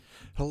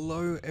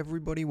Hello,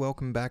 everybody.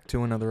 Welcome back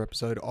to another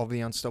episode of the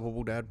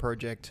Unstoppable Dad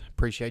Project.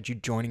 Appreciate you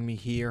joining me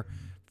here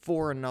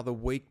for another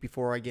week.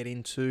 Before I get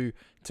into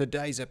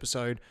today's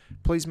episode,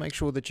 please make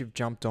sure that you've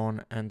jumped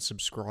on and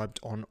subscribed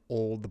on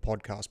all the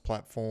podcast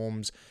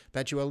platforms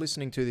that you are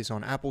listening to this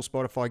on: Apple,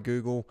 Spotify,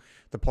 Google.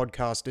 The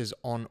podcast is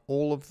on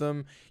all of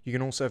them. You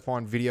can also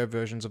find video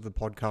versions of the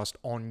podcast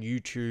on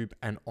YouTube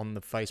and on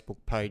the Facebook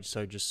page.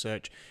 So just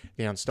search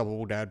the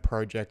Unstoppable Dad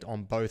Project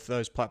on both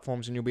those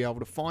platforms and you'll be able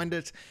to find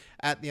it.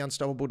 At the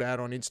Unstoppable Dad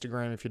on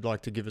Instagram if you'd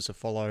like to give us a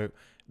follow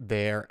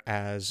there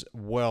as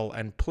well.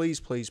 And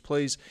please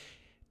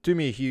do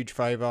me a huge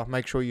favor.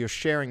 Make sure you're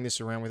sharing this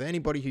around with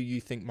anybody who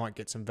you think might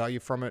get some value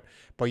from it.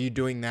 By you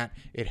doing that,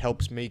 it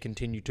helps me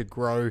continue to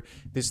grow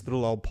this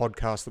little old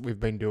podcast that we've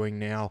been doing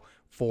now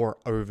for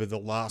over the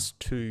last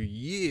 2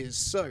 years.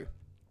 So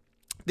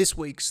this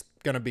week's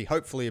going to be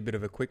hopefully a bit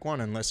of a quick one,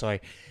 unless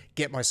I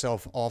get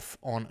myself off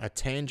on a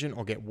tangent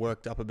or get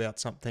worked up about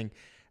something,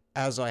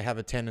 as I have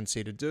a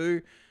tendency to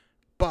do.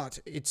 But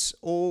it's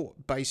all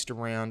based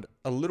around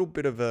a little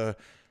bit of a,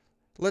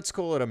 let's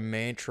call it a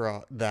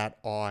mantra that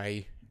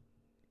I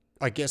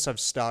guess I've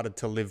started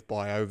to live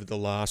by over the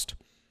last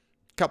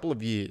couple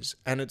of years.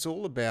 And it's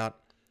all about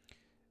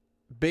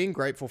being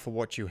grateful for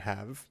what you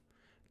have,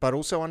 but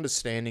also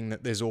understanding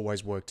that there's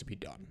always work to be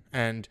done.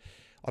 And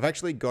I've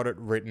actually got it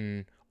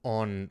written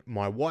on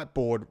my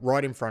whiteboard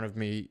right in front of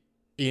me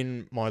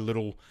in my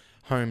little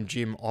home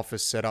gym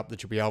office setup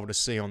that you'll be able to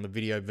see on the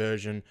video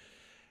version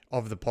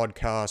of the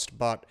podcast.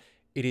 But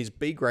it is: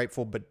 be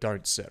grateful, but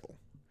don't settle.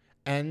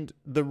 And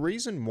the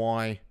reason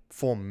why,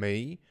 for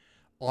me,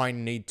 I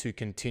need to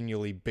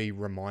continually be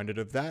reminded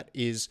of that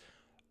is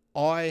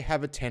I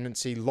have a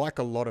tendency, like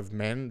a lot of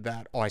men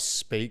that I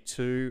speak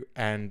to,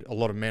 and a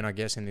lot of men, I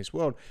guess, in this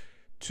world,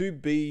 to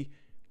be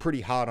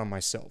pretty hard on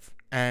myself.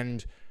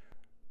 And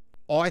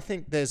I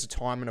think there's a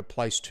time and a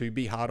place to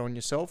be hard on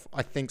yourself.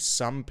 I think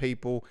some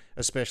people,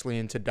 especially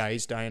in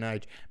today's day and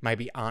age,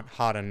 maybe aren't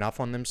hard enough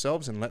on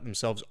themselves and let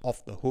themselves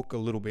off the hook a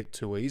little bit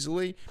too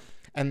easily.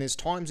 And there's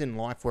times in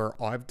life where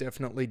I've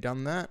definitely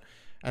done that.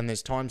 And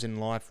there's times in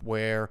life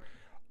where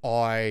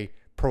I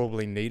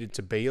probably needed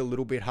to be a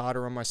little bit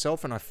harder on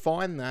myself. And I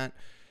find that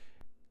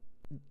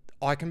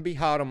I can be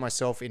hard on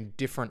myself in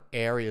different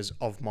areas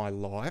of my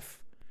life,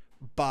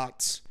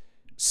 but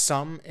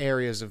some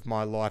areas of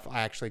my life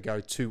I actually go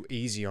too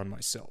easy on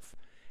myself.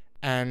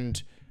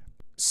 And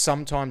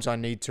sometimes I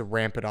need to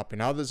ramp it up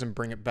in others and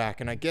bring it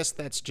back. And I guess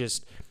that's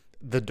just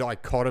the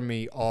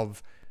dichotomy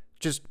of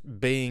just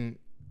being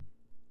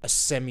a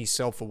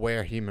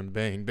semi-self-aware human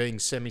being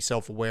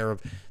semi-self-aware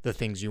of the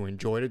things you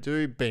enjoy to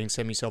do, being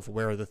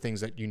semi-self-aware of the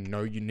things that you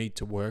know you need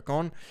to work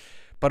on,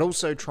 but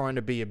also trying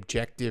to be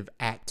objective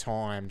at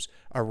times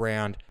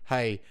around,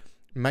 hey,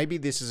 maybe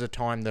this is a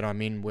time that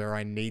I'm in where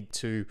I need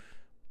to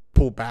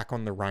pull back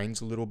on the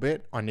reins a little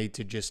bit. I need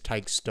to just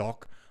take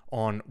stock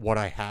on what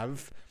I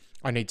have.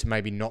 I need to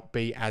maybe not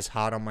be as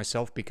hard on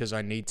myself because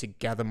I need to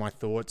gather my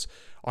thoughts.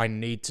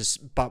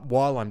 But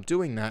while I'm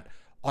doing that,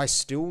 I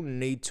still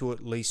need to at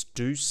least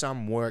do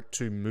some work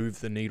to move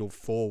the needle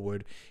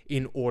forward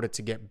in order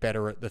to get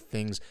better at the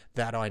things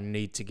that I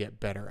need to get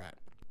better at.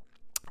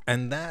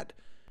 And that,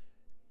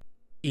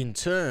 in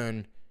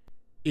turn,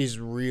 is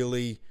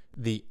really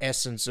the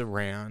essence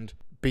around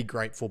be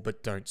grateful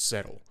but don't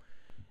settle.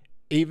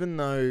 Even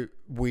though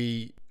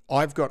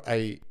I've got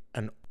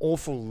an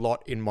awful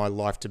lot in my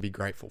life to be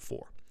grateful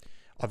for.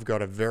 I've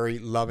got a very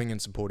loving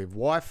and supportive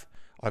wife.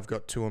 I've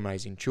got 2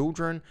 amazing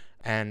children,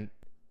 and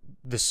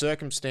the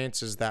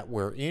circumstances that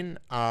we're in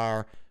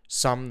are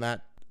some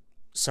that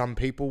some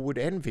people would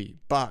envy,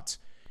 but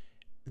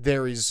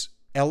there is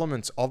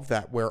elements of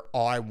that where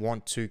I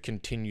want to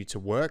continue to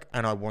work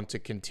and I want to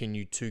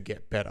continue to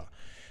get better.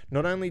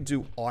 Not only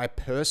do I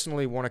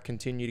personally want to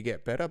continue to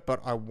get better,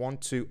 but I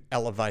want to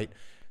elevate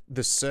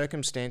the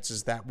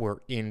circumstances that we're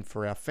in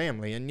for our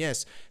family. And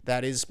yes,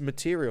 that is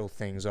material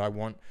things. I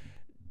want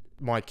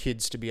my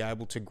kids to be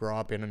able to grow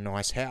up in a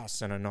nice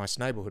house and a nice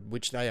neighborhood,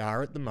 which they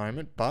are at the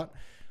moment, but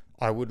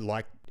I would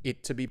like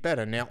it to be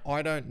better. Now,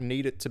 I don't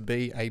need it to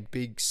be a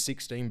big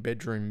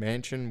 16-bedroom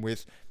mansion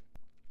with,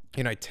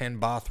 10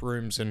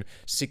 bathrooms and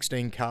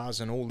 16 cars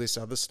and all this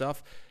other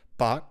stuff,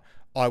 but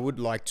I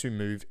would like to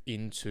move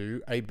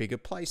into a bigger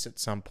place at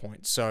some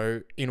point.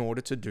 So in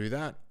order to do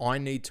that, I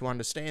need to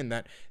understand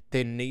that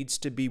there needs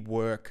to be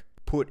work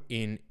put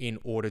in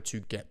order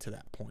to get to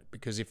that point.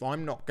 Because if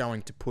I'm not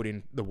going to put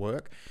in the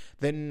work,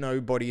 then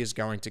nobody is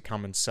going to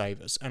come and save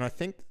us. And I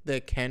think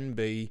there can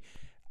be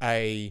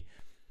a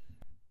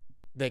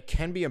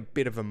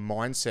bit of a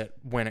mindset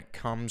when it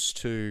comes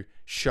to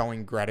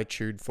showing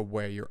gratitude for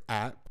where you're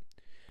at,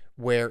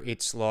 where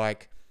it's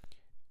like,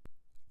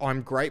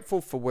 I'm grateful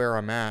for where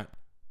I'm at,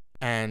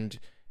 and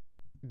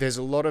there's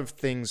a lot of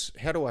things.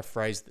 How do I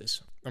phrase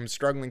this? I'm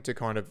struggling to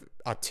kind of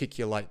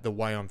articulate the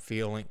way I'm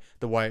feeling,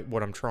 the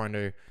point I'm trying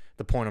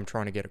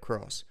to get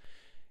across.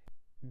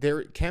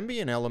 There can be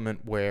an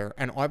element where,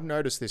 and I've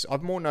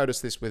more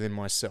noticed this within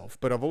myself,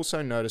 but I've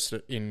also noticed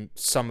it in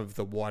some of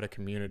the wider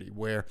community,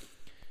 where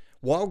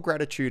while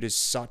gratitude is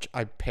such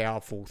a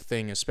powerful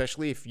thing,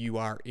 especially if you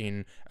are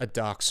in a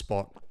dark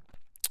spot,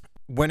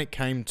 when it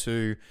came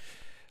to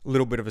a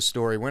little bit of a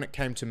story, when it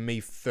came to me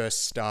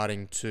first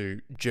starting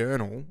to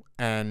journal,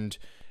 and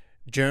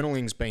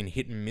journaling's been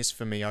hit and miss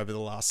for me over the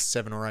last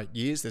 7 or 8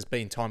 years. There's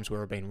been times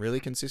where I've been really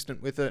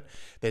consistent with it.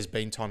 There's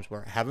been times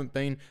where I haven't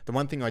been. The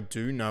one thing I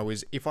do know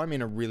is if I'm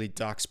in a really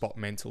dark spot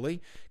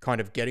mentally, kind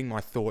of getting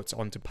my thoughts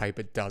onto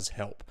paper does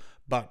help.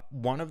 But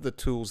one of the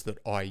tools that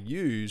I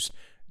used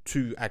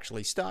to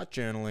actually start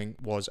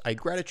journaling was a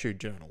gratitude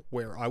journal,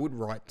 where I would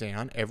write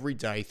down every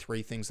day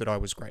 3 things that I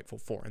was grateful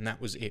for. And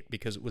that was it,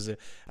 because it was a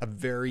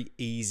very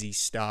easy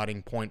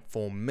starting point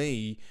for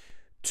me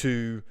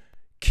to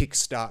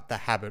kickstart the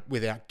habit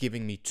without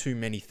giving me too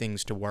many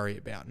things to worry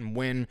about.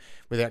 And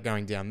without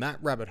going down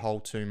that rabbit hole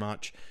too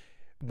much,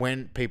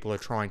 when people are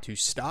trying to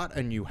start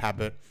a new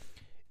habit,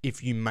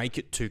 if you make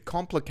it too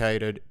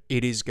complicated,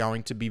 it is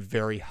going to be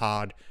very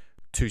hard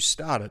to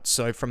start it.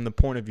 So from the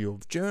point of view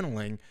of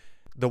journaling,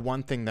 the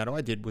one thing that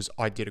I did was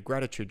I did a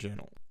gratitude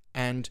journal.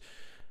 And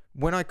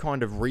when I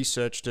kind of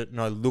researched it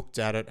and I looked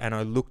at it and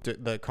I looked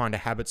at the kind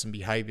of habits and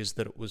behaviors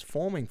that it was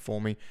forming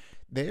for me,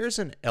 there's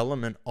an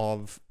element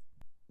of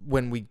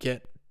when we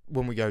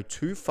go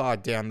too far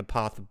down the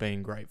path of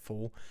being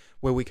grateful,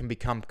 where we can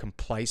become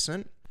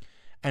complacent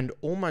and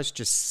almost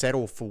just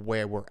settle for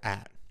where we're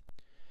at.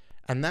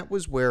 And that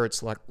was where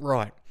it's like,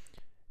 right,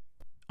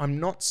 I'm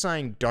not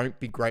saying don't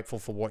be grateful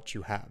for what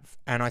you have.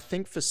 And I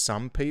think for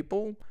some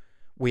people,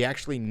 we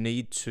actually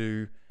need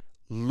to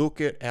look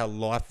at our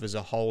life as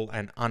a whole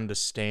and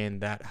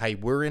understand that, hey,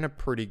 we're in a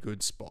pretty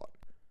good spot.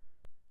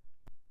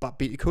 But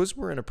because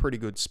we're in a pretty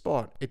good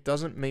spot, it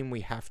doesn't mean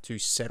we have to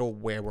settle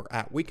where we're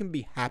at. We can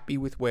be happy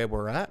with where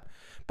we're at,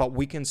 but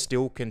we can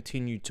still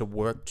continue to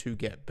work to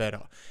get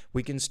better.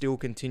 We can still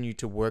continue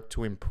to work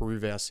to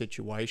improve our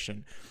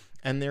situation.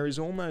 And there is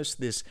almost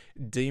this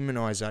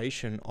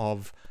demonization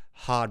of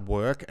hard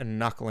work and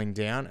knuckling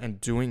down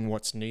and doing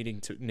what's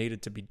needed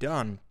to be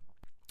done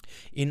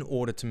in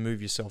order to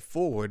move yourself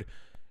forward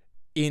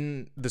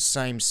in the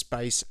same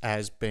space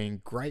as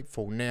being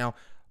grateful. Now,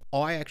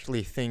 I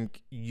actually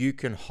think you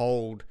can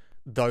hold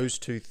those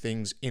two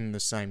things in the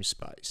same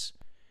space.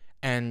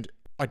 And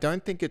I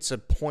don't think it's a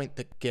point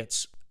that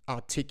gets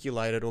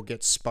articulated or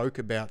gets spoke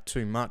about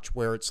too much,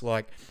 where it's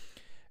like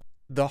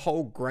the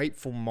whole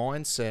grateful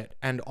mindset.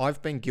 And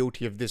I've been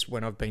guilty of this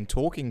when I've been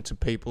talking to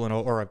people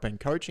or I've been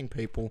coaching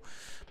people.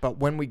 But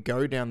when we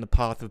go down the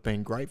path of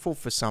being grateful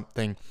for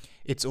something,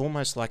 it's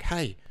almost like,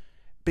 hey,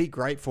 be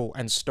grateful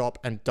and stop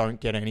and don't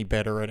get any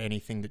better at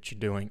anything that you're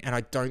doing. And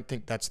I don't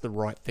think that's the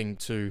right point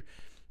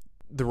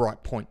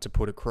to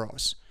put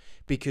across,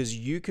 because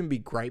you can be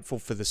grateful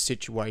for the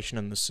situation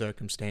and the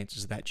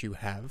circumstances that you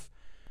have,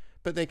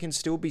 but there can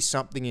still be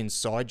something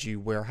inside you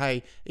where,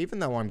 hey, even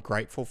though I'm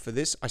grateful for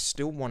this, I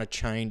still want to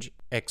change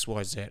X,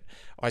 Y, Z.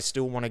 I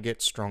still want to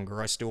get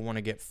stronger. I still want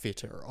to get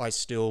fitter. I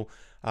still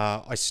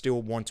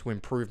want to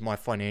improve my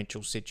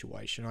financial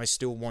situation. There's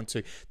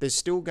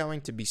still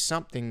going to be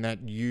something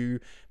that you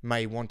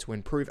may want to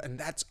improve, and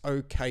that's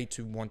okay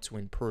to want to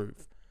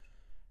improve.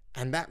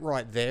 And that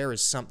right there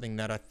is something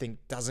that I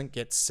think doesn't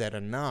get said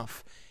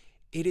enough.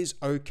 It is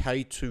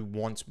okay to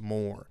want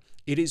more.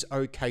 It is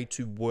okay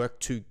to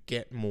work to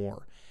get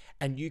more.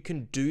 And you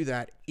can do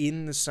that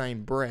in the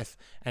same breath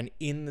and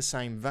in the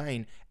same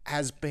vein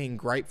as being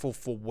grateful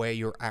for where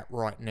you're at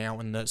right now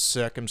and the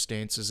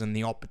circumstances and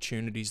the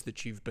opportunities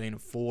that you've been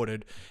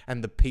afforded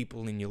and the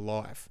people in your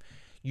life.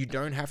 You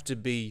don't have to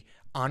be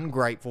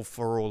ungrateful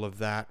for all of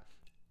that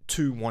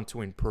to want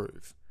to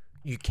improve.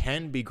 You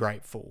can be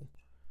grateful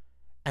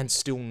and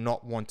still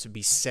not want to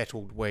be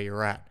settled where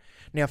you're at.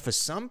 Now, for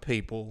some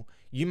people,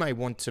 you may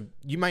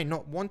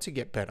not want to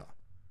get better.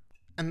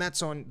 And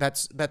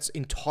that's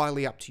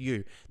entirely up to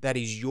you. That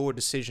is your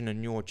decision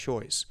and your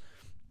choice.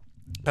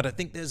 But I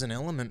think there's an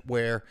element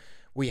where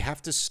we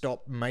have to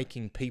stop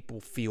making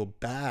people feel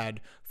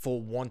bad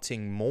for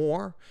wanting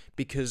more,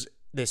 because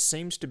there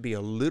seems to be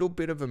a little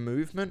bit of a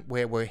movement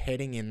where we're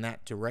heading in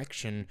that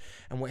direction,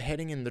 and we're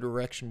heading in the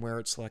direction where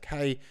it's like,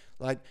 hey,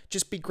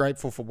 just be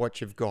grateful for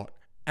what you've got.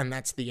 And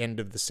that's the end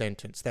of the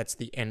sentence. That's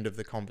the end of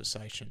the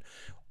conversation.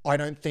 I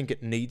don't think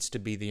it needs to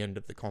be the end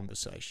of the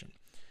conversation.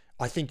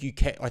 I think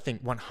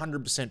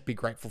 100% be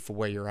grateful for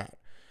where you're at,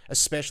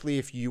 especially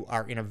if you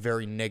are in a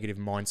very negative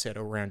mindset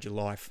around your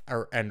life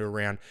and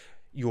around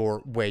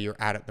where you're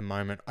at the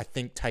moment. I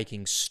think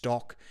taking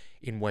stock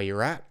in where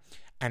you're at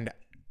and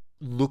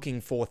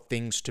looking for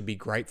things to be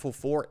grateful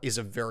for is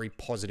a very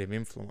positive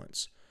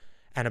influence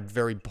and a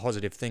very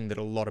positive thing that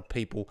a lot of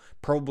people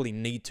probably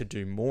need to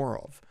do more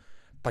of.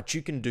 But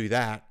you can do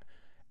that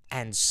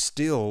and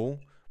still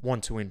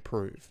want to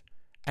improve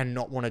and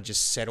not want to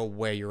just settle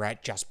where you're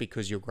at just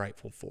because you're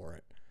grateful for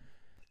it.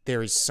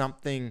 There is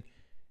something,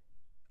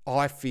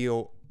 I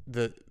feel,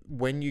 that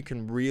when you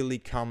can really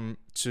come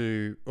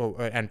to,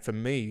 and for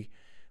me,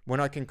 when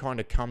I can kind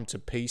of come to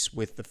peace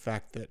with the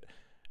fact that,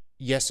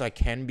 yes, I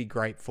can be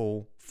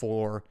grateful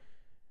for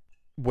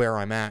where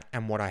I'm at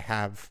and what I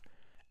have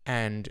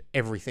and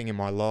everything in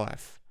my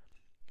life,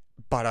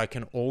 but I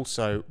can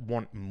also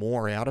want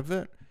more out of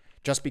it.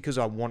 Just because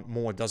I want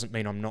more doesn't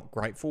mean I'm not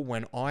grateful.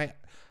 When I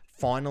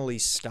finally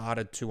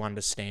started to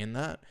understand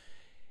that,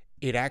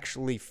 it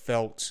actually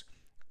felt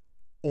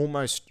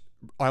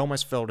I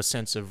almost felt a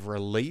sense of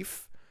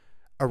relief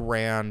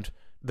around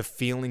the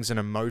feelings and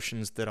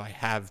emotions that I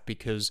have,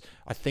 because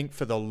I think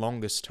for the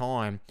longest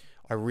time,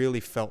 I really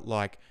felt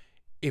like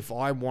if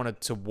I wanted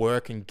to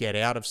work and get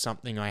out of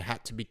something, I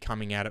had to be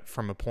coming at it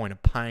from a point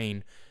of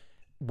pain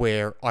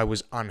where I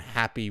was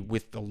unhappy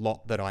with the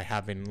lot that I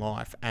have in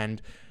life.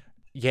 And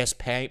yes,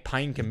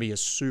 pain can be a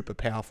super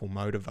powerful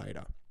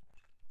motivator.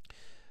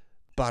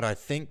 But I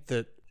think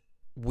that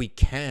we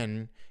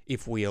can,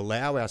 if we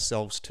allow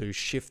ourselves to,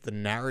 shift the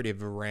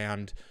narrative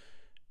around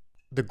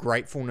the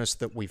gratefulness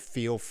that we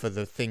feel for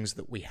the things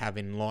that we have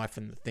in life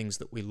and the things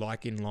that we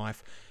like in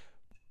life.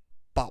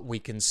 But we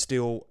can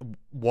still,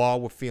 while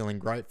we're feeling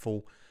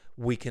grateful,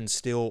 we can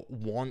still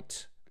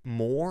want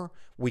more,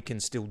 we can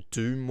still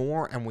do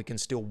more, and we can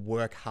still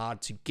work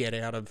hard to get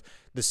out of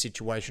the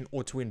situation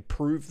or to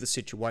improve the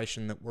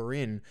situation that we're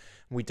in.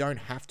 We don't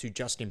have to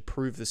just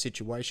improve the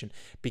situation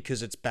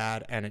because it's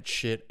bad and it's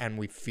shit and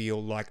we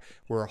feel like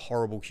we're a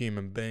horrible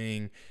human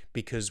being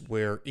because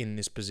we're in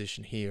this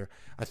position here.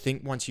 I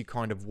think once you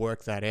kind of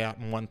work that out,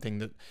 and one thing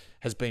that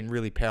has been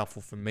really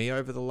powerful for me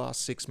over the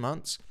last 6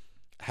 months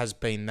has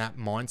been that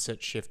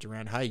mindset shift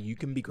around, hey, you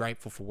can be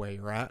grateful for where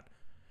you're at,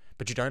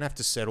 but you don't have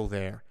to settle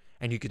there.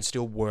 And you can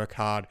still work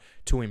hard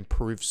to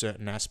improve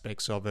certain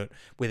aspects of it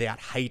without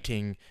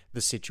hating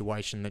the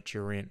situation that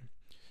you're in.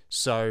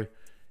 So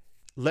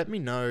let me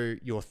know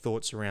your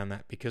thoughts around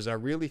that, because I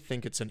really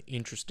think it's an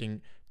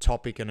interesting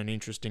topic and an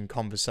interesting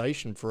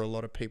conversation for a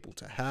lot of people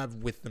to have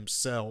with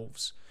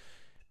themselves.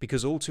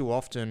 Because all too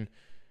often,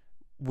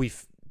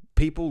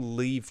 people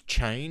leave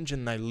change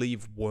and they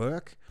leave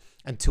work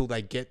until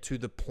they get to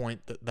the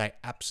point that they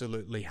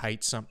absolutely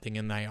hate something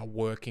and they are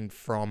working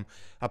from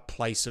a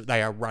place of,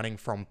 they are running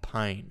from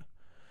pain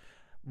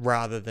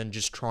rather than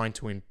just trying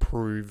to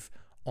improve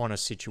on a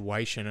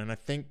situation. And I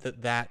think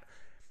that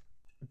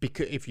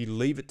because if you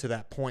leave it to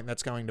that point,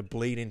 that's going to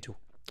bleed into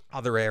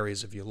other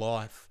areas of your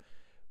life,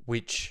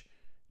 which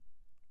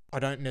I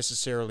don't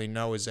necessarily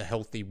know is a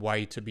healthy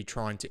way to be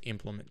trying to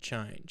implement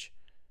change.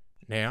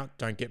 Now,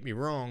 don't get me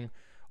wrong,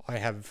 I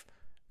have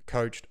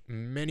coached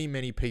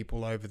many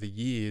people over the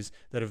years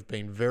that have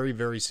been very,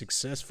 very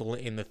successful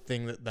in the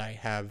thing that they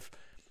have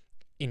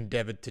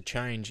endeavored to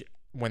change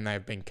when they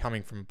have been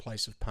coming from a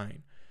place of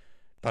pain.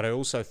 But I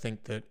also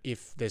think that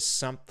if there's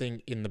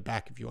something in the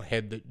back of your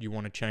head that you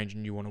want to change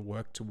and you want to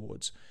work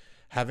towards,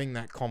 having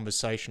that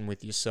conversation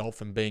with yourself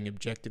and being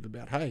objective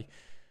about, hey,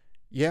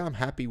 yeah, I'm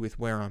happy with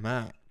where I'm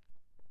at,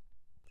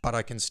 but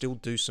I can still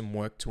do some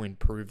work to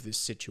improve this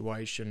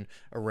situation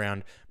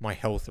around my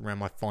health, around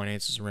my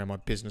finances, around my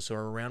business,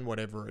 or around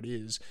whatever it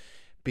is.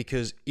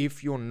 Because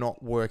if you're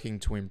not working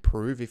to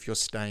improve, if you're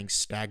staying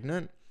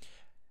stagnant,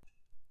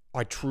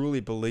 I truly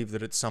believe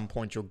that at some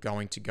point you're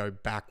going to go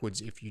backwards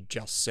if you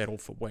just settle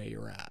for where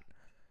you're at.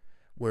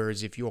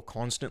 Whereas if you're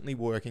constantly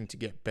working to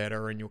get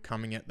better and you're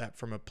coming at that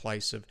from a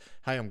place of,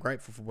 hey, I'm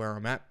grateful for where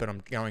I'm at, but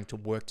I'm going to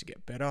work to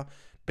get better,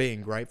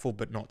 being grateful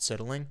but not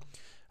settling,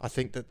 I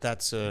think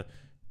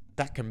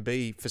that can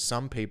be, for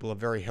some people, a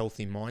very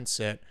healthy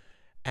mindset,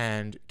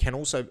 and can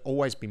also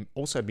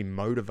be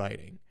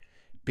motivating,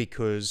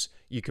 because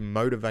you can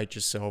motivate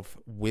yourself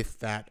with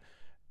that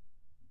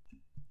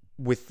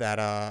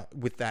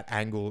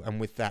angle and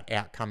with that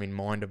outcome in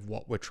mind of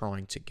what we're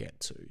trying to get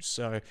to.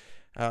 So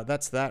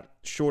that's that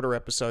shorter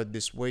episode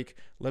this week.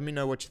 Let me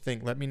know what you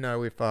think. Let me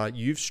know if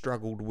you've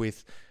struggled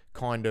with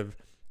kind of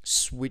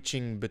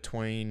switching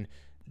between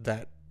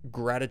that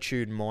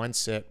gratitude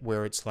mindset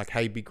where it's like,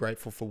 hey, be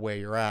grateful for where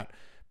you're at,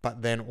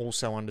 but then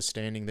also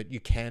understanding that you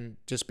can,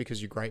 just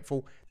because you're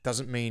grateful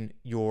doesn't mean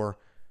you're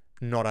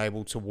not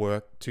able to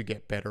work to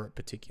get better at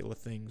particular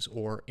things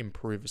or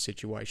improve a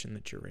situation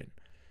that you're in.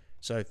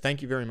 So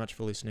thank you very much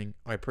for listening.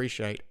 I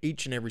appreciate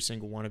each and every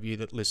single one of you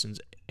that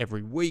listens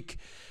every week,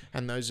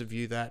 and those of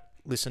you that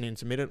listen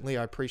intermittently,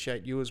 I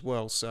appreciate you as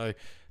well. So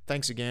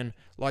thanks again.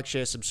 Like,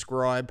 share,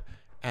 subscribe,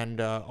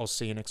 and I'll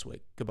see you next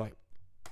week. Goodbye.